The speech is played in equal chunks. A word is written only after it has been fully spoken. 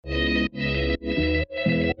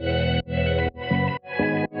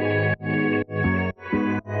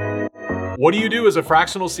What do you do as a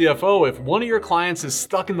fractional CFO if one of your clients is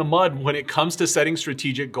stuck in the mud when it comes to setting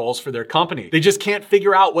strategic goals for their company? They just can't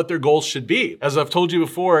figure out what their goals should be. As I've told you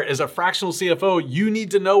before, as a fractional CFO, you need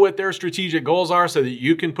to know what their strategic goals are so that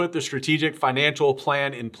you can put the strategic financial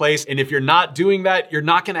plan in place. And if you're not doing that, you're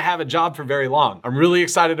not going to have a job for very long. I'm really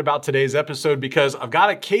excited about today's episode because I've got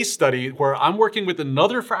a case study where I'm working with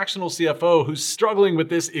another fractional CFO who's struggling with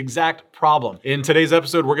this exact problem. In today's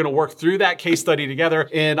episode, we're going to work through that case study together.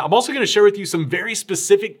 And I'm also going to share with you some very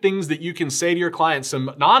specific things that you can say to your clients, some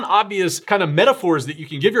non-obvious kind of metaphors that you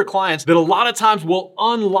can give your clients that a lot of times will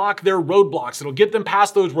unlock their roadblocks. It'll get them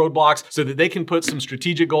past those roadblocks so that they can put some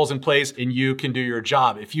strategic goals in place and you can do your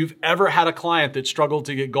job. If you've ever had a client that struggled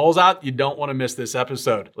to get goals out, you don't want to miss this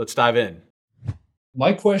episode. Let's dive in.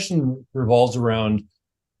 My question revolves around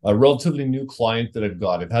a relatively new client that I've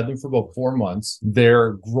got. I've had them for about 4 months.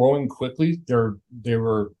 They're growing quickly. They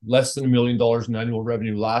were less than $1 million in annual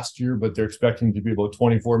revenue last year, but they're expecting to be about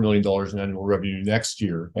 $24 million in annual revenue next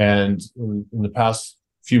year. And in the past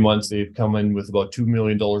few months, they've come in with about $2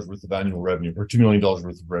 million worth of annual revenue or $2 million worth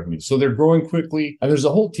of revenue. So they're growing quickly. And there's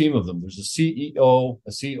a whole team of them. There's a CEO,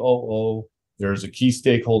 a COO, there's a key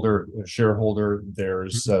stakeholder, a shareholder.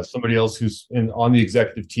 There's somebody else who's on the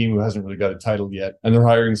executive team who hasn't really got a title yet. And they're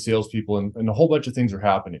hiring salespeople and a whole bunch of things are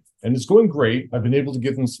happening. And it's going great. I've been able to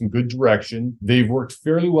give them some good direction. They've worked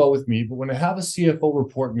fairly well with me. But when I have a CFO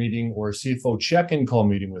report meeting or a CFO check-in call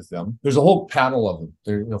meeting with them, there's a whole panel of them.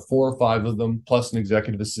 There are 4 or 5 of them, plus an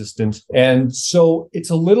executive assistant. And so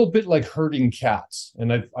it's a little bit like herding cats.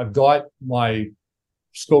 And I've got my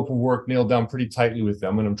scope of work nailed down pretty tightly with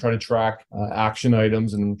them. And I'm trying to track action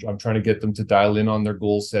items and I'm trying to get them to dial in on their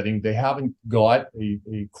goal setting. They haven't got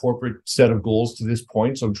a corporate set of goals to this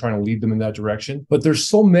point. So I'm trying to lead them in that direction. But there's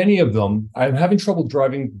so many of them. I'm having trouble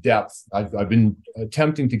driving depth. I've been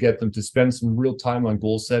attempting to get them to spend some real time on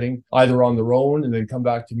goal setting, either on their own and then come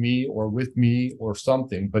back to me or with me or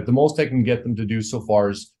something. But the most I can get them to do so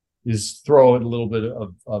far is throw out a little bit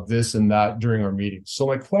of this and that during our meetings. So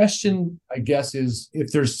my question, I guess, is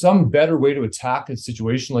if there's some better way to attack a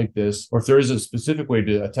situation like this, or if there is a specific way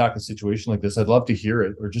to attack a situation like this, I'd love to hear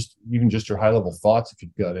it, or just your high level thoughts if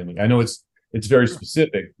you've got any. I know it's very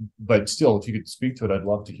specific, but still, if you could speak to it, I'd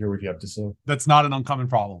love to hear what you have to say. That's not an uncommon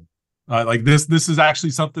problem. Like this is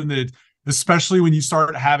actually something that, especially when you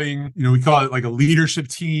start having, we call it like a leadership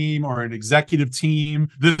team or an executive team.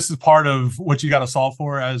 This is part of what you got to solve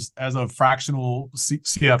for as a fractional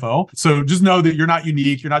CFO. So just know that you're not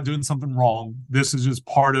unique. You're not doing something wrong. This is just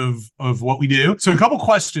part of what we do. So a couple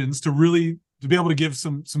questions to be able to give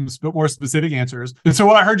some more specific answers. And so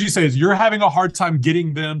what I heard you say is you're having a hard time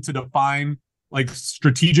getting them to define like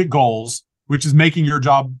strategic goals, which is making your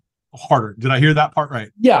job harder. Did I hear that part right?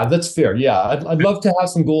 Yeah, that's fair. Yeah, I'd love to have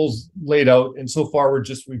some goals laid out. And so far,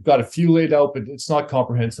 we've got a few laid out, but it's not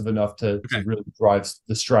comprehensive enough to really drive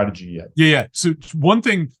the strategy yet. Yeah. So one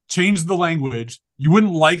thing, change the language. You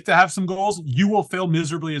wouldn't like to have some goals. You will fail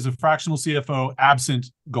miserably as a fractional CFO absent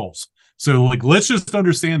goals. So let's just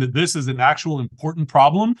understand that this is an actual important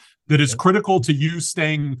problem that is critical to you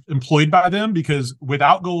staying employed by them, because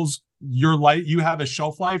without goals, you have a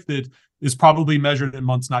shelf life that is probably measured in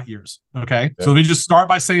months, not years. Okay. So let me just start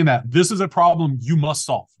by saying that this is a problem you must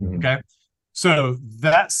solve. Okay. So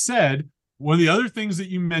that said, one of the other things that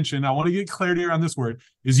you mentioned, I want to get clarity around this word,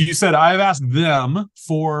 is you said, I've asked them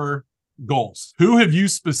for goals. Who have you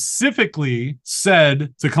specifically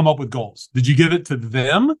said to come up with goals? Did you give it to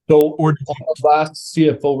them? So on the last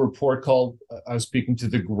CFO report call, I was speaking to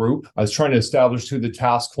the group. I was trying to establish who the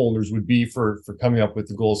task holders would be for coming up with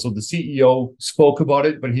the goals. So the CEO spoke about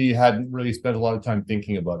it, but he hadn't really spent a lot of time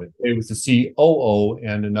thinking about it. It was the COO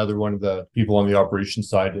and another one of the people on the operations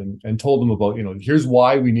side and told them about, here's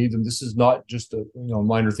why we need them. This is not just a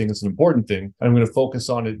minor thing. It's an important thing. And I'm going to focus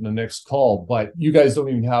on it in the next call. But you guys don't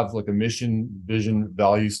even have like a mission, vision,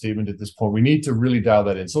 value statement at this point. We need to really dial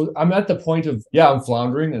that in. So I'm at the point of, I'm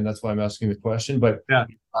floundering, and that's why I'm asking the question. But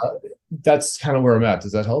that's kind of where I'm at.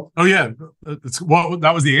 Does that help? Oh yeah,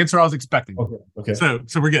 that was the answer I was expecting. Okay. So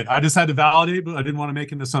we're good. I just had to validate, but I didn't want to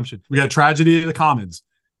make an assumption. We got tragedy in the commons.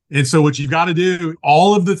 And so what you've got to do,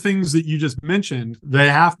 all of the things that you just mentioned, they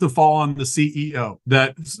have to fall on the CEO.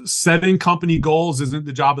 That setting company goals isn't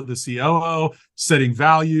the job of the COO. Setting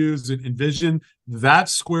values and vision,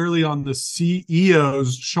 that's squarely on the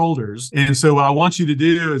CEO's shoulders. And so what I want you to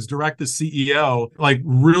do is direct the CEO,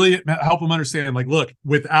 really help them understand, look,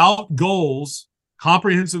 without goals,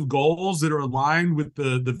 comprehensive goals that are aligned with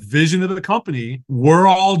the vision of the company, we're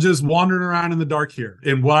all just wandering around in the dark here.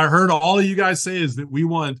 And what I heard all of you guys say is that we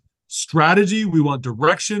want strategy, we want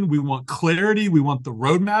direction, we want clarity, we want the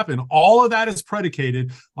roadmap, and all of that is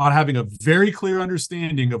predicated on having a very clear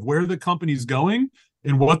understanding of where the company's going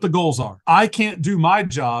and what the goals are. I can't do my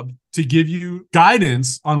job to give you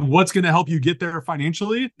guidance on what's going to help you get there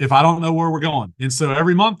financially if I don't know where we're going. And so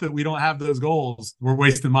every month that we don't have those goals, we're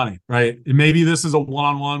wasting money, right? And maybe this is a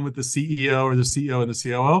one-on-one with the CEO or the CEO and the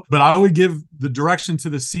COO, but I would give the direction to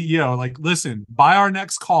the CEO, like, listen, by our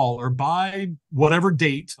next call or by whatever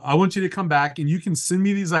date, I want you to come back and you can send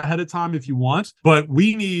me these ahead of time if you want, but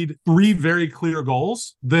we need 3 very clear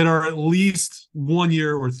goals that are at least 1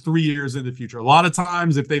 year or 3 years in the future. A lot of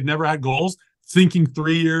times, if they've never had goals, thinking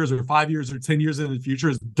 3 years or 5 years or 10 years in the future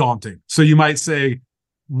is daunting. So you might say,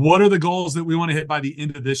 what are the goals that we want to hit by the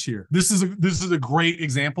end of this year? This is a great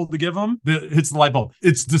example to give them that hits the light bulb.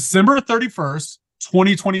 It's December 31st,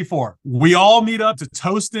 2024. We all meet up to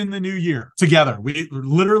toast in the new year together. We're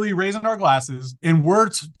literally raising our glasses and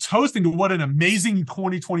we're toasting to what an amazing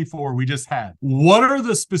 2024 we just had. What are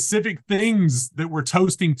the specific things that we're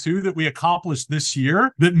toasting to that we accomplished this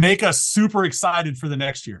year that make us super excited for the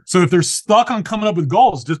next year? So if they're stuck on coming up with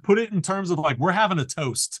goals, just put it in terms of like, we're having a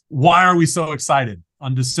toast. Why are we so excited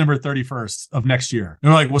on December 31st of next year?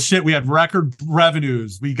 And we're like, well, shit, we had record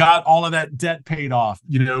revenues. We got all of that debt paid off.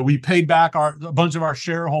 You know, we paid back a bunch of our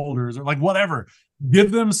shareholders or like whatever.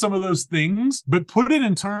 Give them some of those things, but put it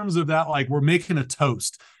in terms of that, like we're making a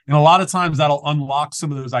toast. And a lot of times that'll unlock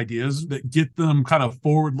some of those ideas that get them kind of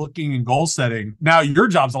forward looking and goal setting. Now your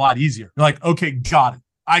job's a lot easier. You're like, okay, got it.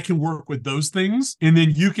 I can work with those things. And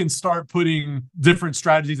then you can start putting different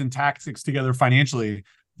strategies and tactics together financially.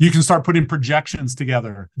 You can start putting projections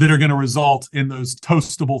together that are going to result in those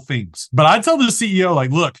toastable things. But I tell the CEO, like,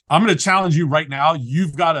 look, I'm going to challenge you right now.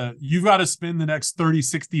 You've got to spend the next 30,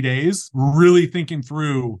 60 days really thinking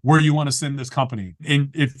through where you want to send this company. And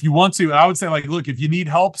if you want to, I would say, like, look, if you need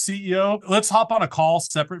help, CEO, let's hop on a call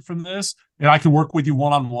separate from this and I can work with you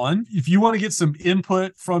one-on-one. If you want to get some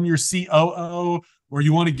input from your COO, or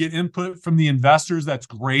you want to get input from the investors, that's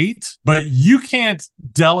great. But you can't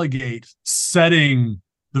delegate setting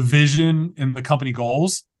the vision and the company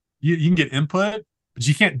goals. You can get input, but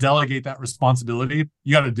you can't delegate that responsibility.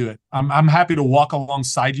 You got to do it. I'm happy to walk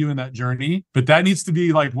alongside you in that journey, but that needs to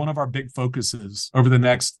be like one of our big focuses over the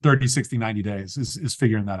next 30, 60, 90 days is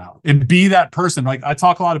figuring that out and be that person. Like I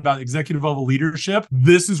talk a lot about executive level leadership.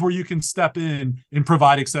 This is where you can step in and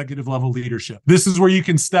provide executive level leadership. This is where you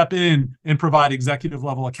can step in and provide executive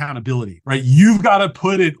level accountability, right? You've got to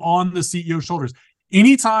put it on the CEO's shoulders.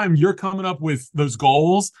 Anytime you're coming up with those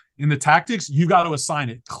goals in the tactics, you got to assign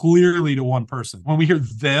it clearly to one person. When we hear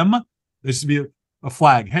them, there should be a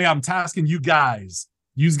flag. Hey, I'm tasking you guys.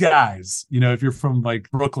 Use guys. You know, if you're from like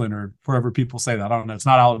Brooklyn or wherever people say that, I don't know. It's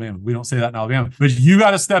not Alabama. We don't say that in Alabama. But you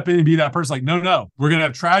got to step in and be that person. Like, no. We're going to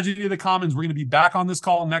have tragedy of the commons. We're going to be back on this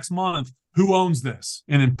call next month. Who owns this?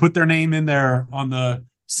 And then put their name in there on the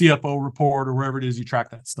CFO report or wherever it is you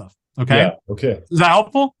track that stuff. Okay. Yeah. Okay. Is that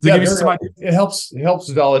helpful? It helps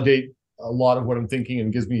validate a lot of what I'm thinking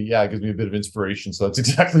and gives me a bit of inspiration. So that's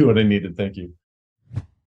exactly what I needed. Thank you.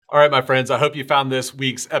 All right, my friends, I hope you found this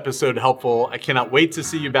week's episode helpful. I cannot wait to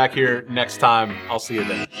see you back here next time. I'll see you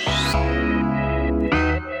then.